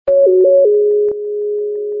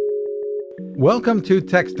Welcome to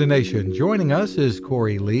Techstination. Joining us is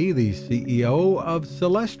Corey Lee, the CEO of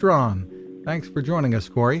Celestron. Thanks for joining us,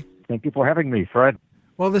 Corey. Thank you for having me, Fred.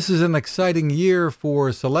 Well, this is an exciting year for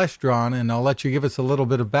Celestron, and I'll let you give us a little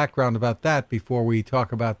bit of background about that before we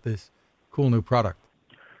talk about this cool new product.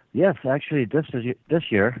 Yes, actually, this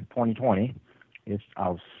year, 2020, is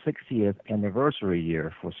our 60th anniversary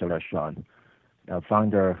year for Celestron. Our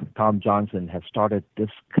founder, Tom Johnson, had started this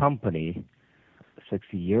company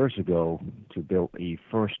 60 years ago to build a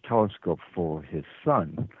first telescope for his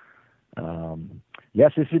son.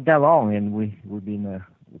 Yes, it's been that long, and we've been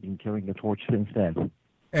carrying the torch since then.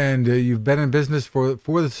 And you've been in business for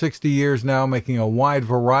the 60 years now, making a wide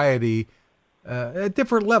variety at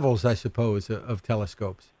different levels, I suppose, of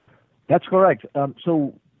telescopes. That's correct.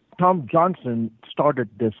 So Tom Johnson started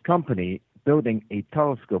this company building a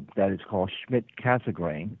telescope that is called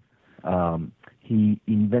Schmidt-Cassegrain. He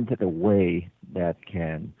invented a way that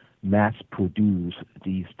can mass produce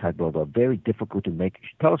these type of very difficult to make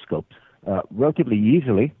telescopes relatively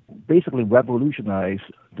easily, basically revolutionize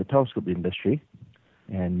the telescope industry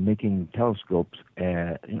and making telescopes,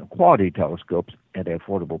 quality telescopes at an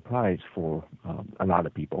affordable price for a lot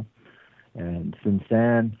of people. And since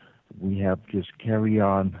then, we have just carry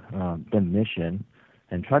on the mission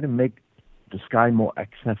and try to make the sky more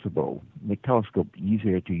accessible, make telescope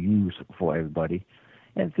easier to use for everybody.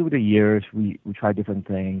 And through the years, we try different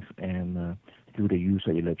things, and through the use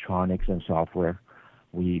of electronics and software,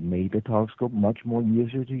 we made the telescope much more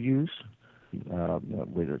easier to use.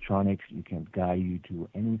 With electronics, you can guide you to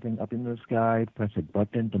anything up in the sky. Press a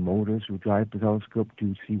button, the motors will drive the telescope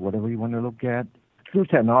to see whatever you want to look at. Through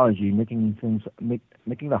technology, making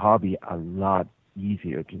the hobby a lot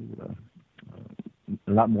easier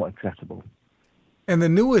a lot more accessible. And the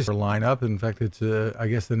newest lineup, in fact, it's, I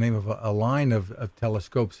guess, the name of a line of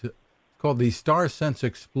telescopes called the StarSense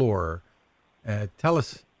Explorer. Tell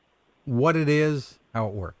us what it is, how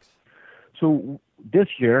it works. So this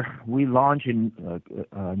year, we launched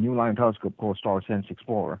a new line of telescope called StarSense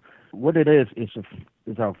Explorer. What it is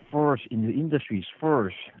our first, in the industry's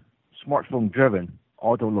first, smartphone-driven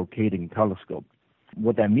auto-locating telescope.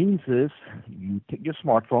 What that means is you take your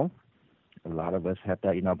smartphone, a lot of us have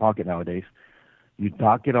that in our pocket nowadays, you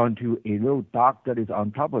dock it onto a little dock that is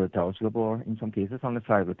on top of the telescope, or in some cases on the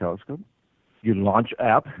side of the telescope. You launch an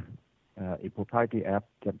app, a proprietary app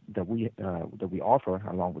that we offer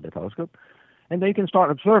along with the telescope, and then you can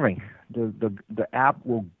start observing. The app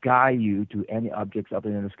will guide you to any objects up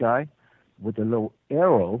in the sky with a little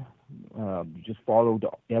arrow. You just follow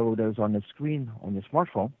the arrow that is on the screen on your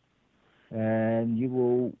smartphone, and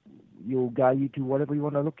you'll guide you to whatever you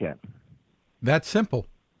want to look at. That's simple.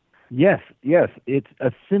 Yes, it's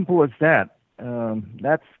as simple as that.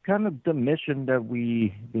 That's kind of the mission that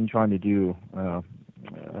we've been trying to do.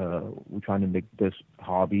 We're trying to make this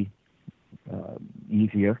hobby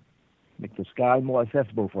easier, make the sky more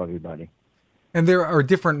accessible for everybody. And there are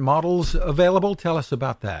different models available. Tell us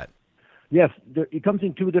about that. Yes, it comes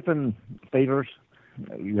in two different flavors.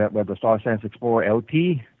 You have the StarSense Explorer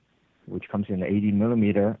LT, which comes in 80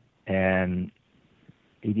 millimeter and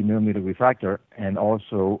 80 millimeter refractor, and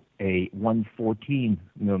also a 114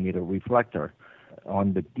 millimeter reflector.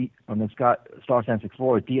 On the StarSense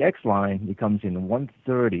Explorer DX line, it comes in a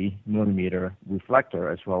 130 millimeter reflector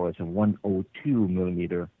as well as a 102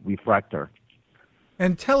 millimeter refractor.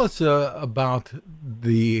 And tell us about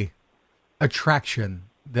the attraction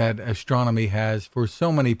that astronomy has for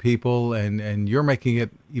so many people, and you're making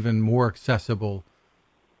it even more accessible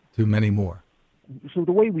to many more. So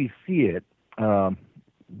the way we see it,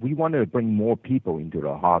 we want to bring more people into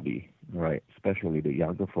the hobby, right? Especially the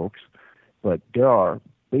younger folks. But there are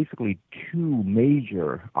basically two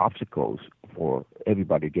major obstacles for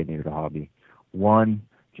everybody getting into the hobby. One,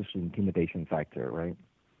 just the intimidation factor, right?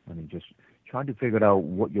 I mean, just trying to figure out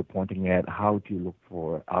what you're pointing at, how to look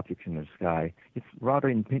for objects in the sky. It's rather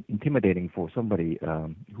intimidating for somebody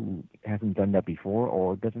who hasn't done that before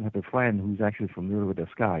or doesn't have a friend who's actually familiar with the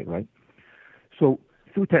sky, right? So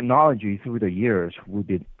through technology, through the years, we've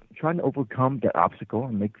been trying to overcome that obstacle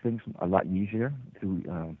and make things a lot easier through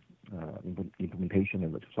implementation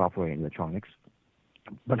of the software and electronics.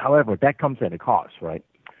 But however, that comes at a cost, right?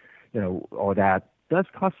 Or that does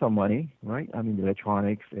cost some money, right? I mean,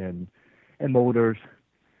 electronics and motors.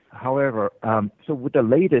 However, so with the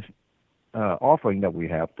latest offering that we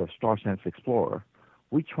have, the StarSense Explorer,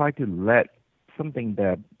 we try to let something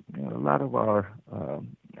that a lot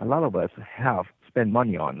of us have spent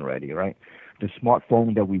money on already, right? The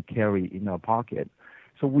smartphone that we carry in our pocket.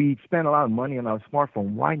 So we spend a lot of money on our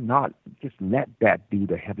smartphone. Why not just let that do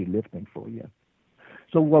the heavy lifting for you?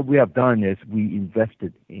 So what we have done is we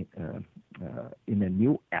invested in a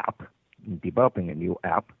new app, in developing a new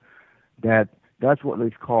app that's what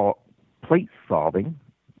is called plate solving.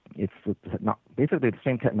 It's basically the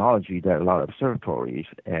same technology that a lot of observatories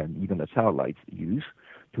and even the satellites use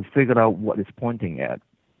to figure out what it's pointing at.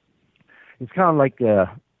 It's kind of like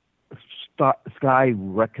sky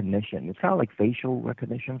recognition. It's kind of like facial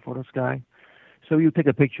recognition for the sky. So you take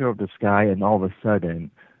a picture of the sky, and all of a sudden,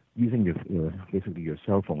 using basically your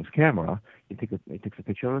cell phone's camera, it takes a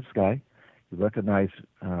picture of the sky. You recognize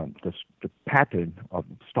the pattern of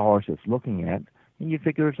stars it's looking at, and you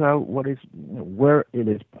figure out where it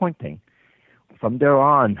is pointing. From there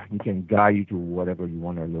on, you can guide you to whatever you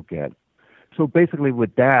want to look at. So basically,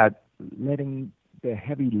 with that, letting the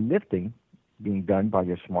heavy lifting being done by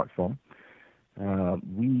your smartphone,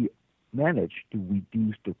 we managed to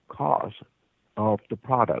reduce the cost of the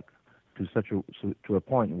product to a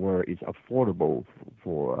point where it's affordable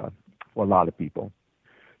for a lot of people.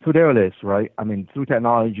 So there it is, right? I mean, through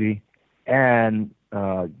technology and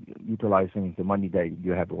utilizing the money that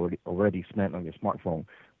you have already spent on your smartphone,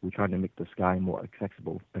 we're trying to make the sky more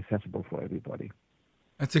accessible for everybody.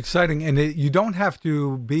 That's exciting. And you don't have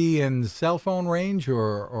to be in cell phone range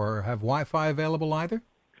or have Wi-Fi available either?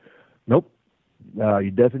 Nope.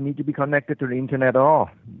 It doesn't need to be connected to the internet at all.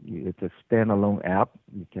 It's a standalone app.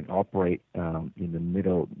 You can operate in the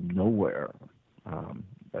middle of nowhere.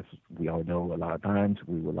 As we all know, a lot of times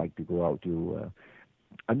we would like to go out to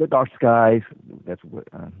under dark skies. That's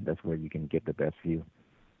where you can get the best view.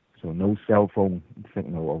 So no cell phone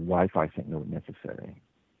signal or Wi-Fi signal necessary.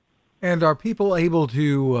 And are people able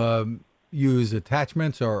to use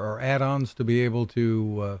attachments or add-ons to be able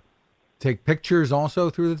to take pictures also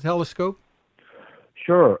through the telescope?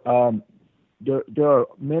 Sure. There are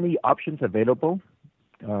many options available.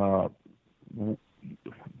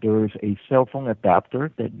 There's a cell phone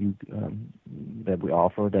adapter that we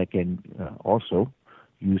offer that can also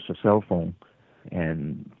use a cell phone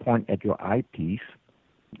and point at your eyepiece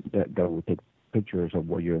that will take pictures of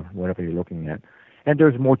whatever you're looking at. And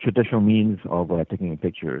there's more traditional means of taking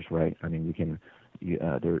pictures, right? I mean,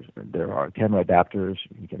 there are camera adapters.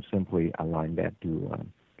 You can simply align that to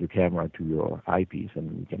your camera to your eyepiece,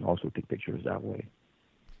 and you can also take pictures that way.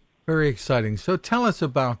 Very exciting. So tell us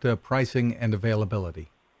about pricing and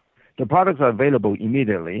availability. The products are available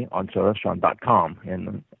immediately on Celestron.com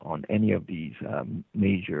and on any of these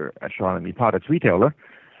major astronomy products retailer.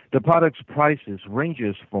 The product's prices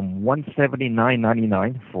ranges from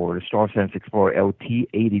 $179.99 for the StarSense Explorer LT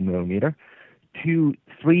 80mm to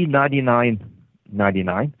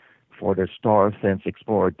 $399.99 for the StarSense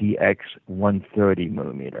Explorer DX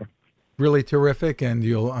 130mm. Really terrific, and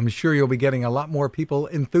I'm sure you'll be getting a lot more people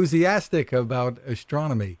enthusiastic about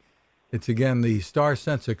astronomy. It's again the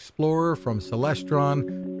StarSense Explorer from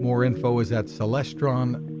Celestron. More info is at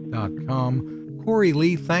Celestron.com. Corey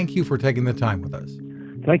Lee, thank you for taking the time with us.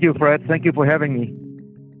 Thank you, Fred. Thank you for having me.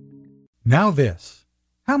 Now this.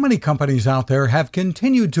 How many companies out there have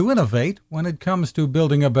continued to innovate when it comes to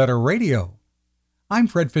building a better radio? I'm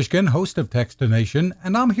Fred Fishkin, host of Techstination,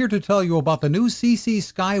 and I'm here to tell you about the new CC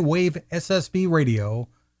Skywave SSB radio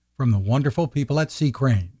from the wonderful people at C.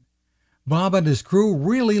 Crane. Bob and his crew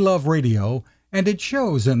really love radio, and it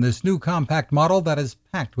shows in this new compact model that is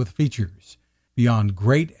packed with features. Beyond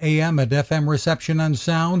great AM and FM reception and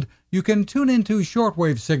sound, you can tune into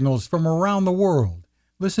shortwave signals from around the world,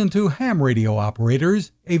 listen to ham radio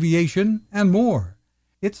operators, aviation, and more.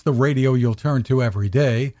 It's the radio you'll turn to every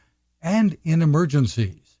day, and in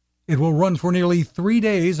emergencies. It will run for nearly 3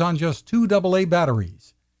 days on just 2 AA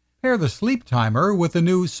batteries. Pair the sleep timer with the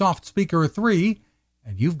new Soft Speaker 3,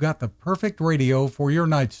 and you've got the perfect radio for your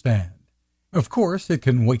nightstand. Of course, it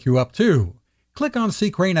can wake you up too. Click on C.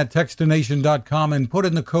 Crane at Techstination.com and put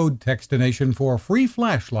in the code Techstination for a free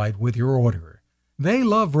flashlight with your order. They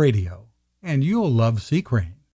love radio, and you'll love C. Crane.